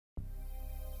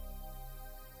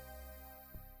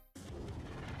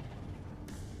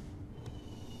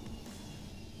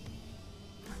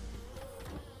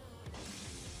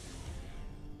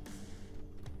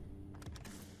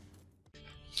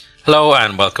Hello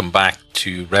and welcome back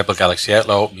to Rebel Galaxy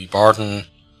Outlaw, me Bardon.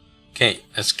 Okay,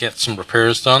 let's get some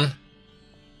repairs done.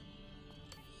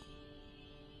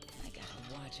 I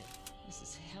gotta watch it. This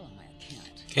is hell on my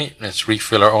account. Okay, let's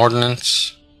refill our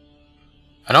ordnance.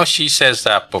 I know she says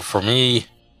that, but for me,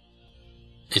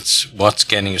 it's what's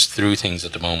getting us through things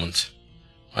at the moment.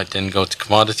 Right, then go to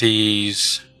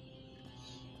commodities.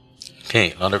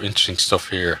 Okay, a lot of interesting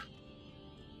stuff here.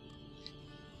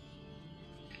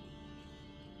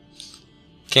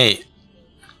 Okay,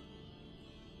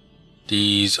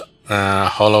 these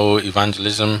hollow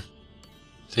evangelism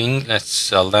thing, let's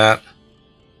sell that.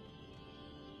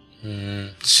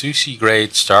 Sushi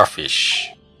grade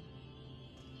starfish.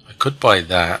 I could buy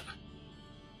that.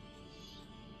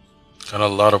 Got a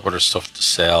lot of other stuff to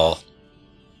sell.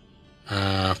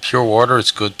 Pure water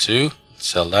is good too. Let's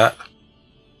sell that.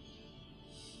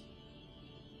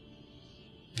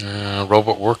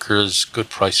 Robot workers, good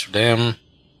price for them.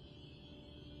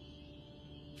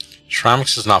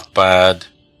 Ceramics is not bad.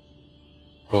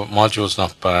 Robot module is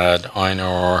not bad. Iron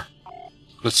ore.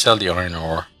 We'll sell the iron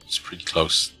ore. It's pretty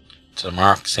close to the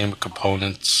mark. Same with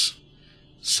components.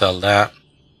 Sell that.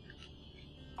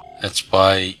 Let's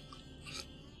buy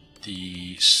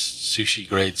the sushi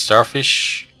grade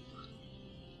starfish.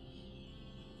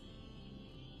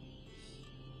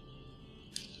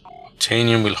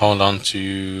 Obtanium we'll hold on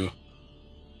to.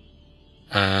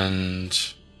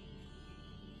 And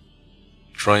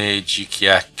dry age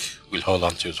Yukiak we'll hold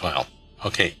on to as well.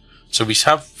 Okay, so we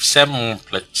have 7 more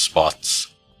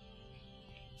spots.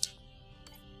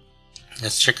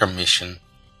 Let's check our mission.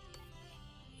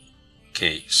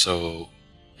 Okay, so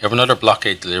you have another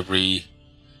blockade delivery. You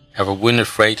have a wounded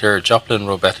freighter. Joplin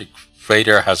robotic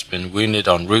freighter has been wounded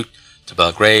en route to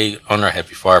Belgrade under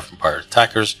heavy fire from pirate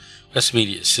attackers. Request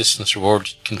immediate assistance,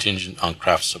 reward contingent on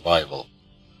craft survival.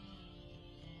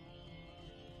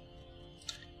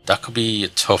 That could be a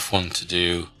tough one to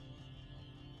do.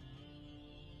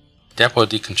 Depot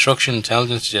deconstruction.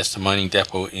 Intelligence suggests a mining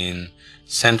depot in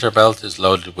Center Belt is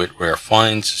loaded with rare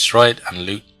finds. Destroy it and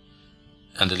loot,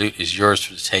 and the loot is yours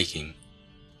for the taking.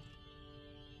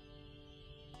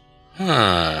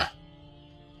 Huh.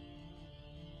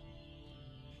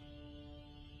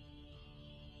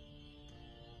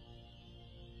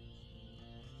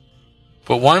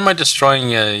 But why am I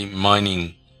destroying a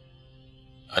mining?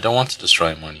 I don't want to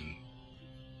destroy a mining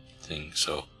thing,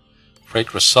 so.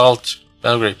 Freighter assault.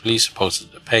 Belgrade police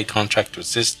posted a paid contract to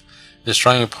assist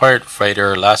destroying a pirate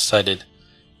freighter last sighted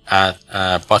at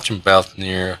Bottom Belt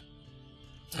near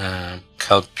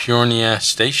Calpurnia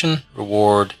Station.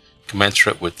 Reward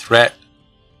commensurate with threat.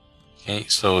 Okay,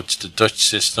 so it's the Dutch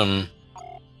system.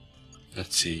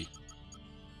 Let's see.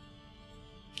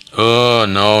 Oh,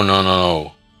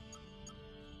 no.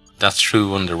 That's through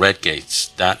one of the red gates.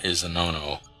 That is a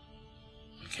no-no.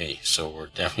 Okay, so we're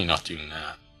definitely not doing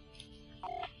that.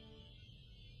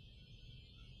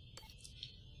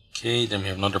 Okay, then we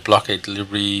have another blockade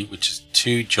delivery, which is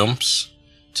 2 jumps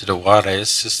to the Juarez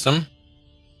system.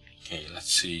 Okay,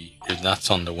 let's see if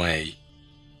that's on the way.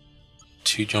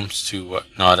 2 jumps to what?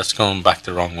 No, that's going back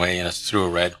the wrong way, and it's through a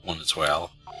red one as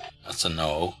well. That's a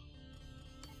no.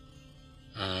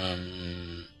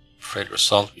 Freighter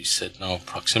assault, we said no.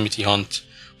 Proximity hunt.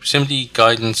 Proximity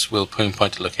guidance will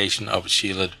pinpoint the location of a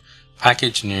shielded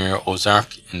package near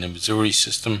Ozark in the Missouri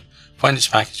system. Find this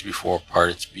package before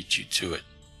pirates beat you to it.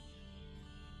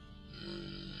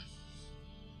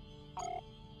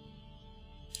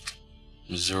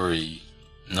 Missouri.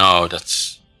 No,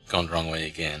 that's gone the wrong way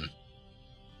again.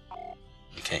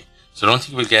 Okay, so I don't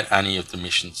think we'll get any of the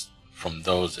missions from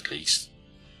those at least.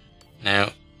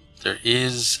 Now, there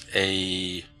is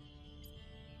a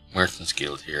Merchants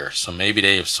Guild here, so maybe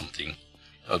they have something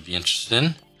I'll be interested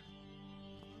in.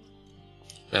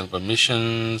 Available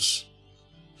missions.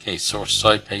 Okay, source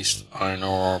side paste, iron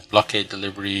ore, blockade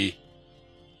delivery,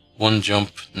 1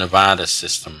 jump, Nevada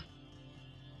system.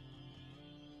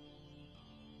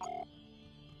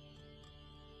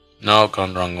 No,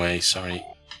 gone the wrong way, sorry.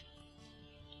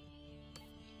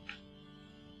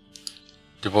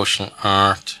 Devotional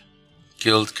art,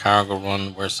 guild cargo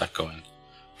run, where's that going?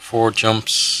 4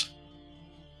 jumps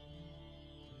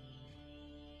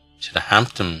to the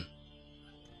Hampton.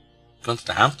 Going to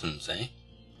the Hamptons, eh?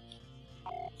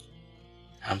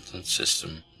 Hampton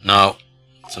system. No,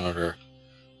 it's another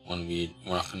one we're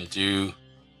not going to do.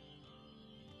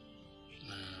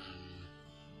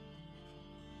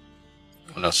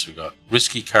 What else we got?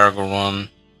 Risky cargo run,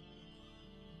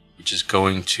 which is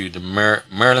going to the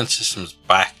Maryland systems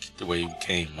back the way we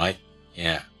came, right?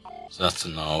 Yeah, so that's a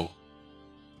no.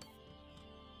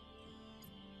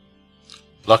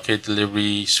 Blockade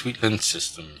delivery, Sweetland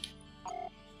system.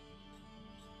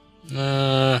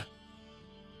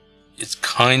 It's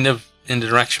kind of in the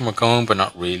direction we're going, but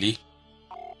not really.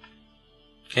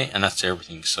 Okay, and that's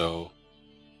everything. So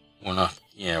we're not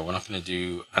going to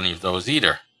do any of those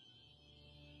either.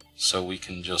 So we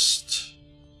can just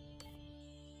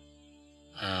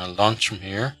launch from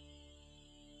here.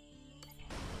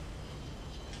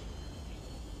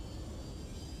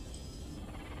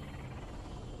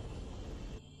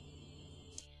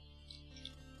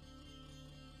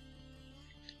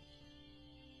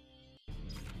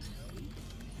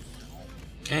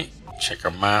 Okay, check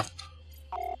our map.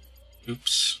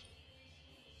 Oops.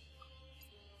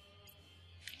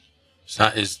 So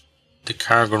that is the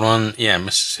cargo run. Yeah,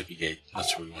 Mississippi Gate.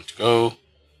 That's where we want to go.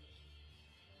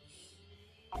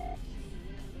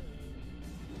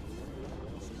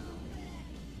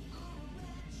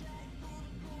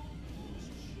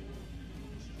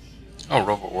 Oh,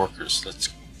 robot workers. Let's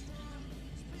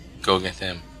go get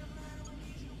them.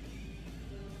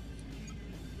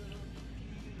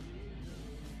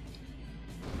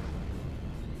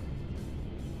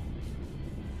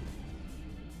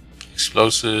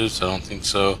 Explosives? I don't think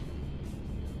so.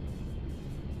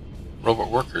 Robot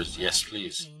workers? Yes,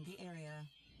 please.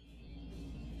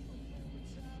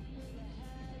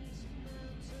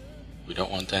 We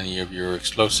don't want any of your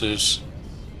explosives.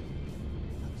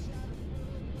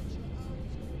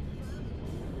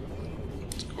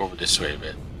 Let's go over this way a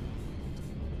bit.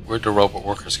 Where'd the robot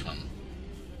workers come?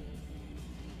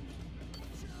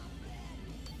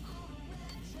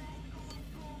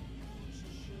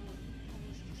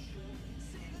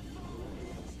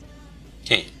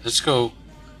 Okay, let's go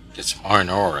get some iron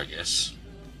ore, I guess.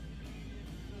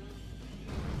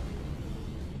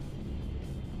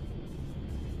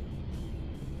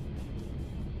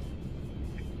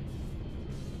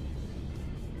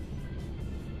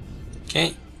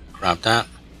 Okay, grab that.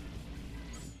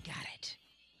 Got it.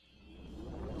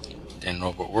 Then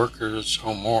robot workers.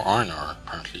 Oh, more iron ore,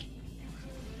 apparently.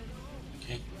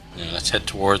 Okay, now let's head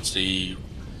towards the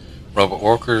robot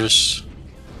workers.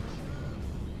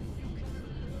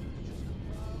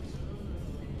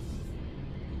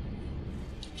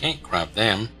 Okay, grab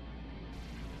them.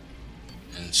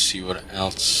 And see what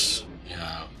else we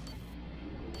have.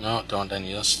 No, don't want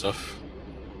any of that stuff.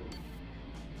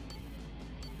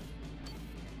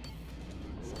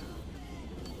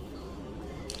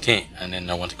 Okay, and then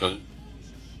I want to go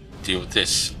deal with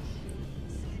this.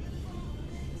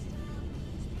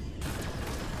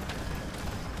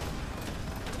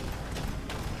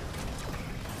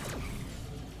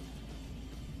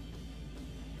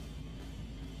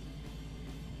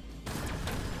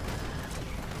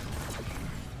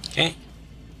 Okay.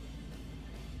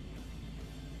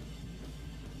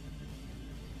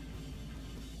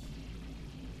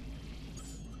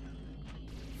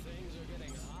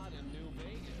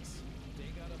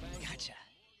 Gotcha.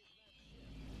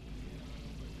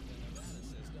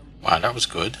 Wow, that was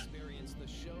good.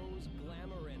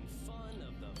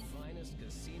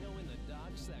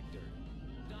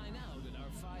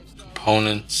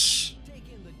 Components.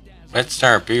 Red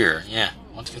Star beer. Yeah,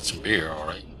 I want to get some beer,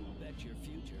 alright.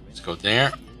 Let's go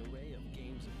there.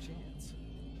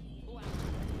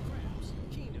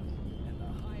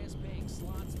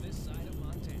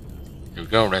 Here we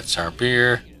go, Red Star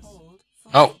beer.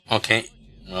 Oh, okay.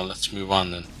 Well, let's move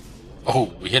on then.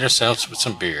 Oh, we hit ourselves with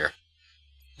some beer.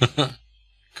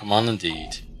 Come on,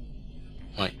 indeed.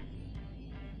 Right.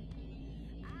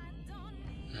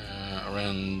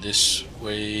 Around this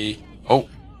way. Oh.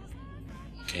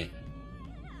 Okay.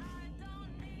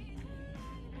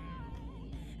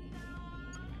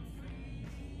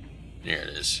 There it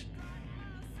is.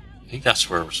 I think that's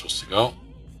where we're supposed to go.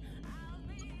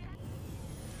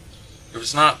 If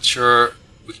it's not, sure,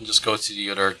 we can just go to the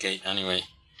other gate anyway.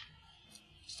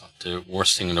 It's not the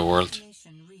worst thing in the world.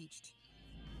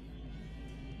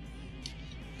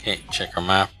 Okay, check our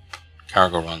map.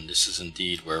 Cargo run. This is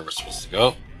indeed where we're supposed to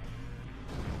go.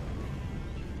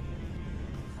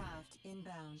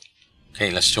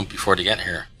 Okay, let's jump before they get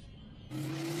here.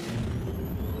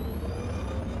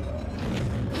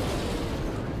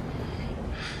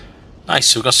 Nice,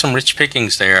 so we got some rich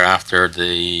pickings there after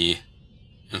the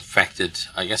infected.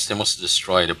 I guess they must have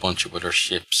destroyed a bunch of other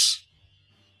ships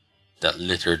that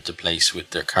littered the place with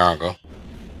their cargo.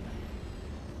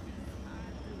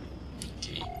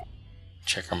 Okay,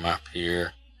 check our map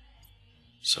here.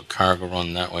 So cargo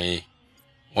run that way.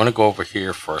 I want to go over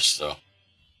here first though.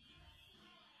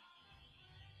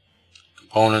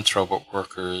 Components, robot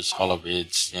workers, hollow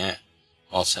bids, yeah,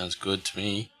 all sounds good to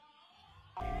me.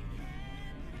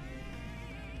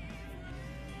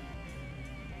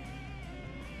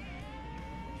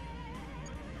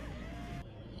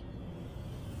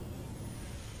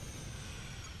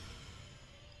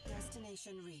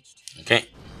 Destination reached. Okay.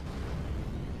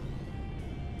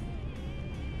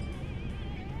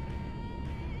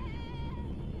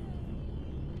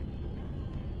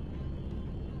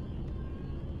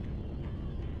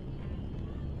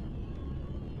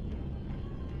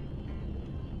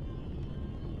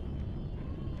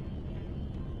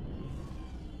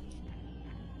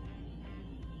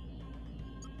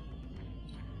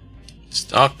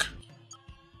 Stuck.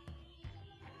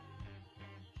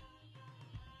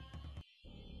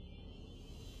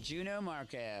 Juno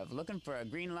Markev, looking for a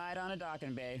green light on a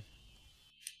docking bay.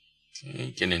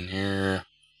 Okay, get in here.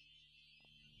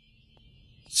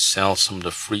 Sell some of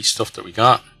the free stuff that we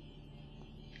got.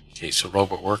 Okay, so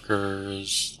robot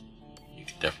workers. You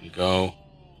can definitely go.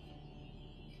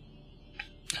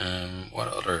 What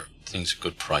other things are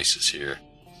good prices here?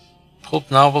 Pulp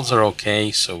novels are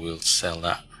okay, so we'll sell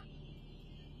that.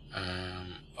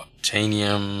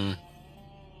 Obtanium.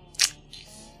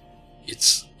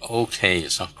 It's okay,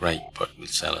 it's not great, but we'll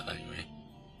sell it anyway.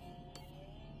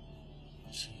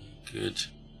 Okay, good.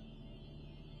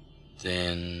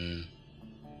 Then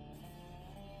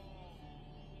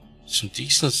some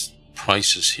decent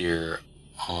prices here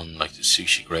on like the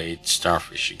sushi grade,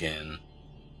 starfish again.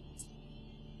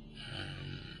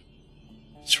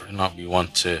 It's whether or not we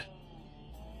want to.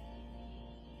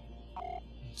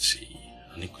 Let's see.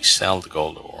 I think we sell the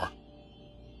gold ore.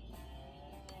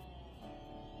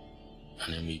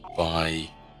 And then we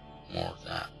buy more of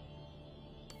that.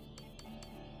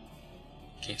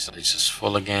 Okay, so this is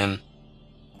full again.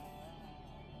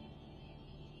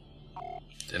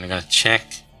 Then I'm going to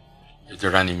check if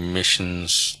there are any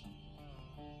missions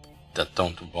that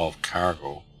don't involve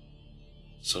cargo.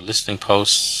 So listing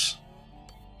posts,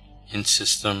 in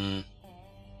system.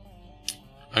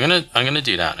 I'm gonna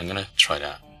do that. I'm gonna try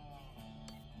that.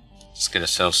 Just get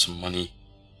ourselves some money.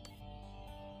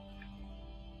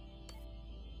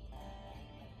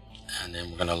 And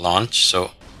then we're going to launch. So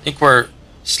I think we're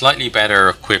slightly better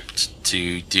equipped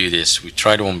to do this. We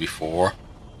tried one before.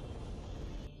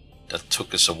 That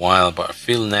took us a while, but I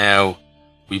feel now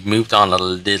we've moved on a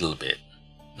little bit.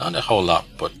 Not a whole lot,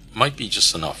 but might be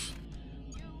just enough.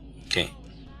 Okay.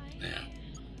 Now.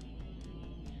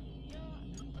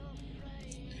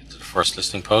 Get to the first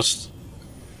listing post.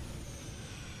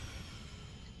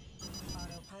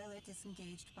 Autopilot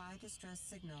disengaged by distress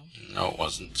signal. No, it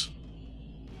wasn't.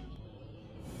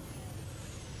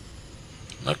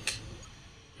 Look,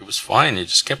 it was fine, it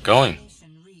just kept going.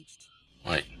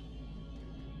 Right.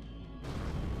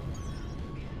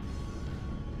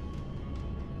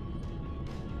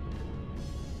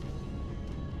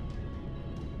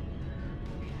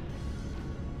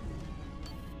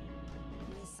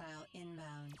 Missile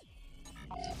inbound.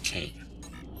 Okay.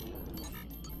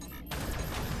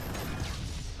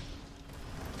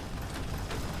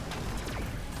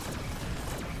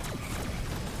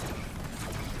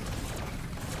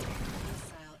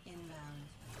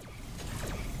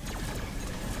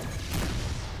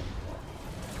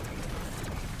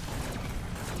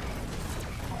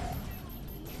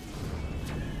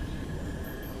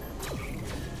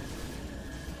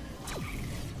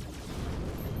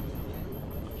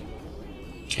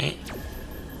 Okay.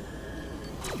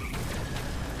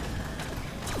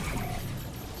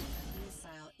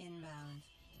 Missile inbound.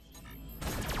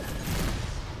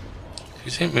 If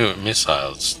you hit me with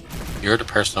missiles, you're the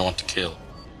person I want to kill.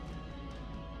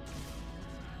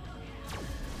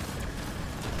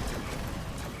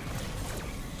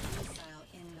 Missile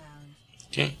inbound.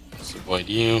 Okay, let's avoid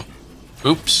you.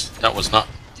 Oops, that was not.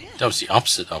 That was the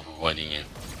opposite of avoiding you.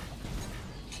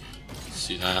 Let's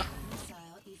do that. Missile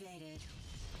evaded.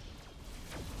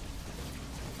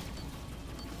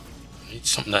 I need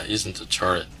something that isn't a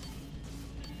turret.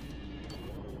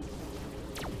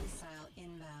 Missile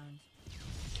inbound.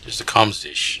 There's the comms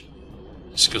dish.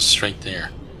 Let's go straight there.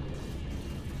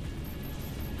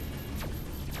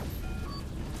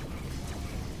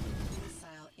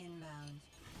 Missile inbound.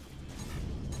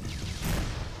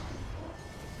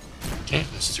 Okay,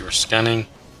 let's do our scanning.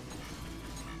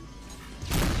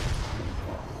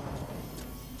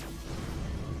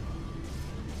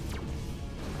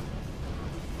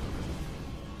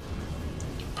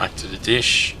 Back to the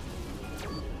dish.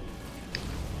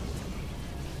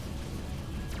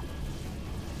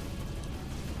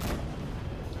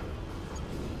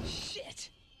 Shit.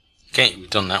 Okay,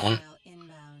 we've done that one. Missile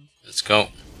inbound. Let's go.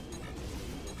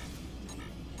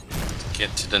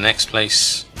 Get to the next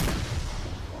place.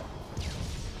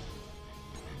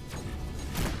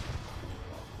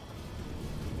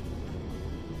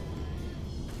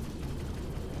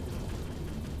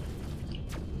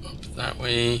 Up that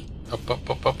way. Up, up,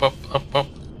 up, up, up, up, up.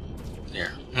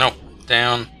 There. No,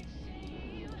 down.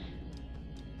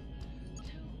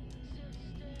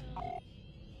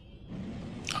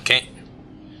 Okay.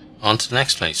 On to the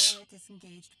next place. Pilot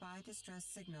disengaged by distress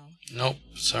signal. Nope,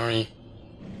 sorry.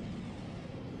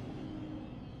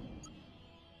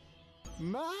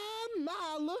 My,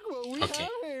 look what we Okay. have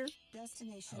here.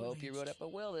 Destination Hope you wrote up a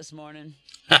will this morning.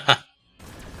 Missile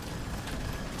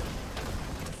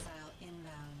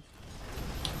inbound.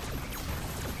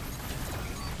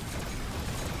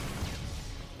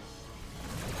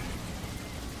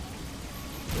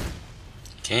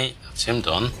 Okay, that's him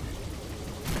done.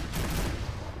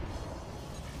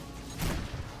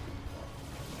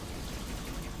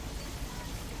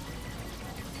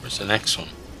 Where's the next one?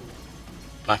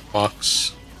 Black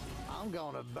box. I'm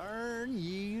gonna burn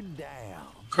you down.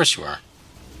 Of course you are.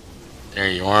 There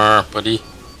you are, buddy.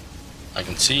 I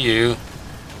can see you.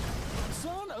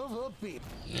 Son of a bitch.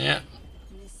 Yeah.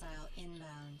 Missile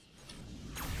inbound.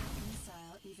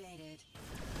 Missile evaded.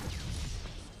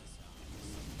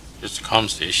 There's the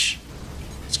comms dish.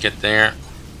 Let's get there.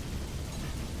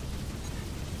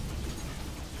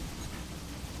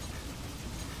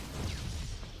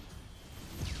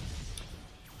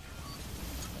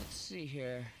 Let's see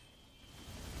here.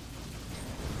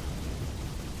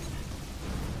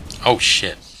 Oh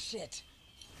shit. Shit.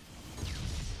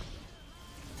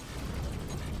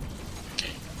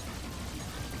 Okay.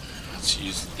 Let's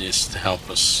use this to help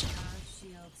us. Charge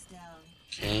shields down.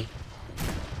 Okay.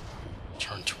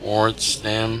 Turn towards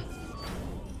them.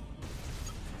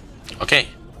 Okay.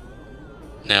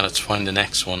 Now let's find the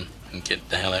next one and get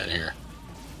the hell out of here.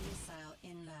 Missile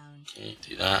inbound. Okay,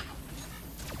 do that.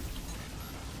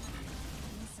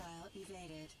 Missile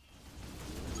evaded.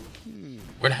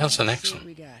 Where the hell's the next See what one?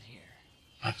 we got here.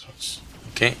 Next one's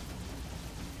okay.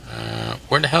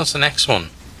 Where the hell's the next one?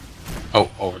 Oh,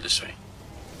 over this way.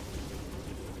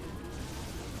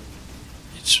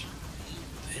 It's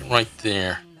right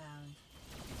there. Inbound.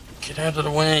 Get out of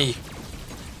the way.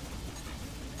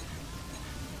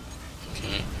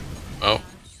 Okay. Oh,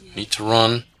 need to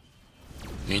run.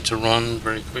 Need to run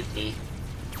very quickly.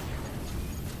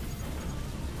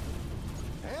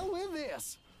 Hell with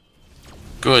this.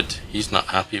 Good. He's not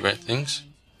happy about things.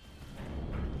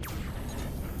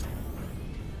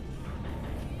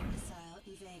 Missile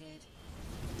evaded.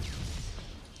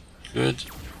 Good.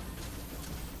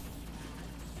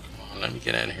 Come on, let me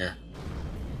get out of here.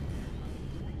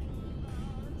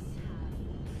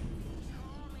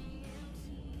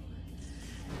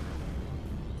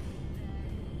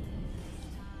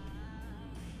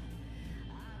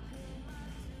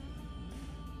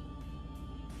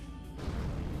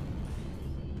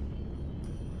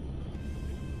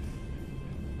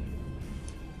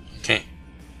 Okay.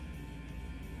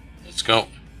 Let's go.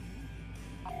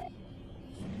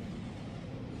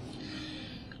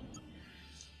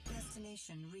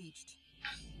 Destination reached.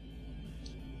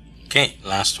 Okay,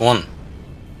 last one.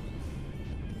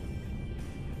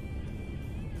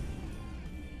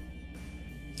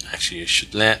 Actually,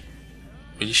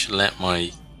 really should let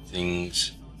my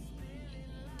things.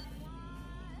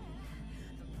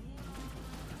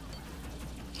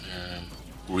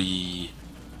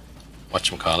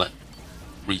 Whatchamacallit?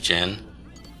 Regen.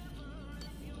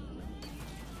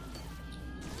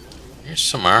 Here's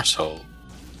some arsehole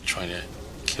trying to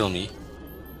kill me.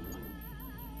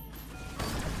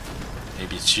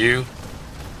 Maybe it's you.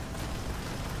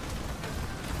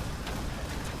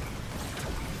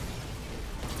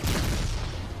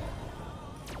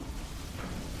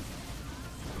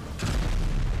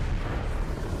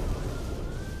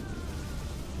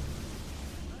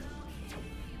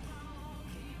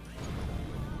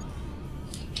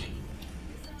 Okay.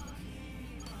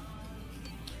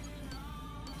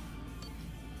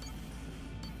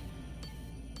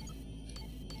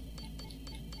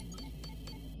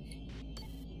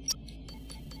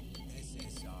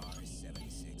 SSR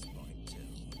 76.2.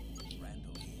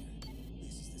 Randall here.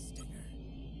 This is the Stinger.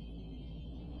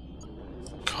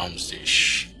 Comms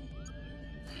dish.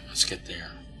 Let's get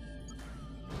there.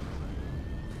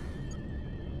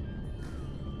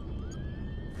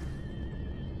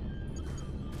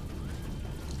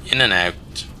 In and out.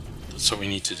 That's what we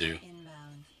need to do.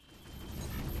 Inbound.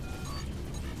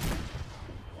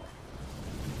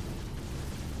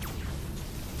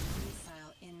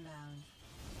 Missile inbound.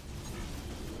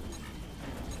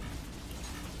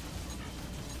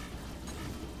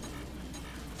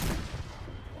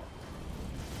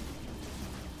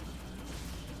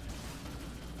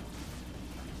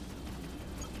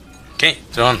 Okay,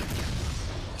 done.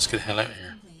 Let's get the hell out of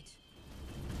here. Complete.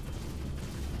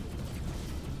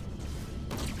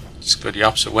 Let's go the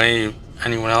opposite way.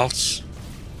 Anyone else?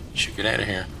 Should get out of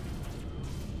here.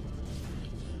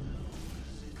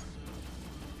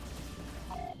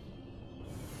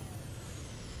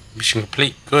 Mission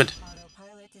complete. Good.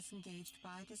 Autopilot disengaged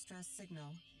by distress signal.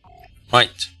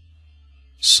 Right.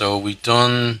 So we've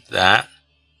done that.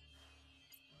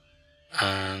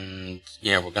 And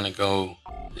yeah, we're gonna go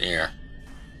there.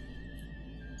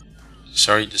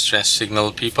 Sorry, distress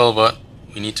signal people, but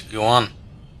we need to go on.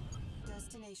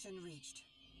 Destination reached.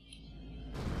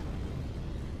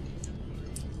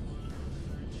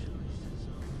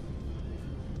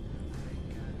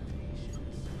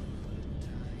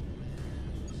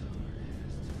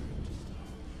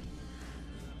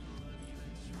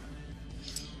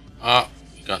 Ah,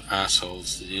 we got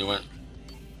assholes to deal with.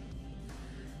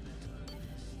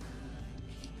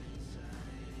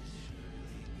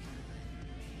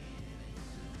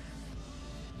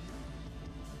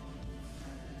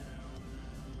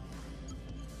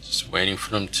 Just waiting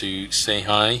for them to say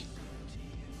hi.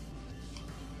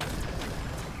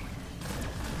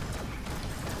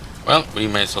 Well, we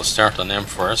may as well start on them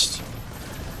first.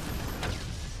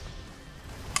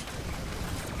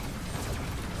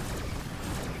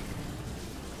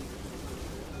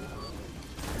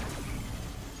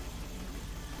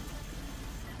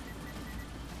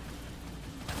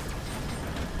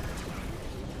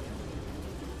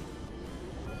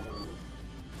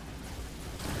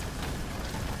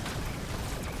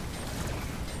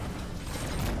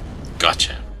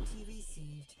 Gotcha. TV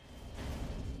received.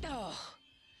 Oh,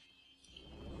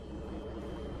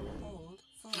 Hold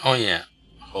full. Oh yeah,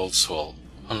 hold soul.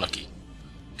 Unlucky.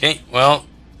 Okay, well,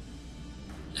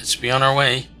 let's be on our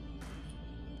way.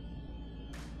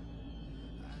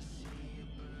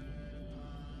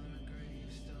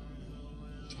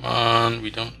 Come on,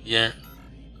 we don't. Yeah.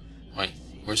 Right,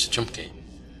 where's the jump gate?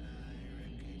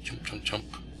 Jump, jump, jump.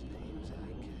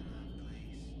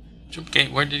 Jump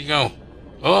gate, where did he go?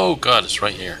 Oh god, it's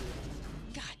right here.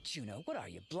 God, Juno, what are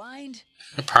you, blind?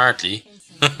 Partly.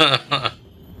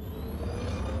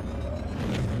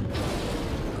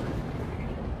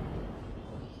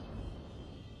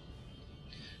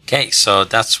 Okay, so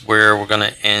that's where we're going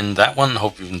to end that one.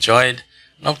 Hope you've enjoyed.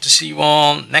 And hope to see you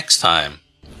all next time.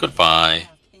 Goodbye.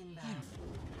 Inbound.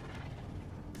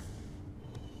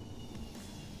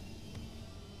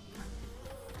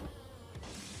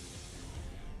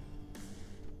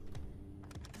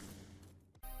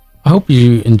 I hope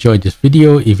you enjoyed this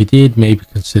video. If you did, maybe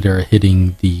consider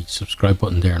hitting the subscribe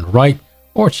button there on the right,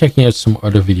 or checking out some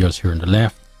other videos here on the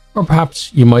left, or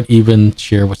perhaps you might even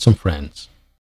share with some friends.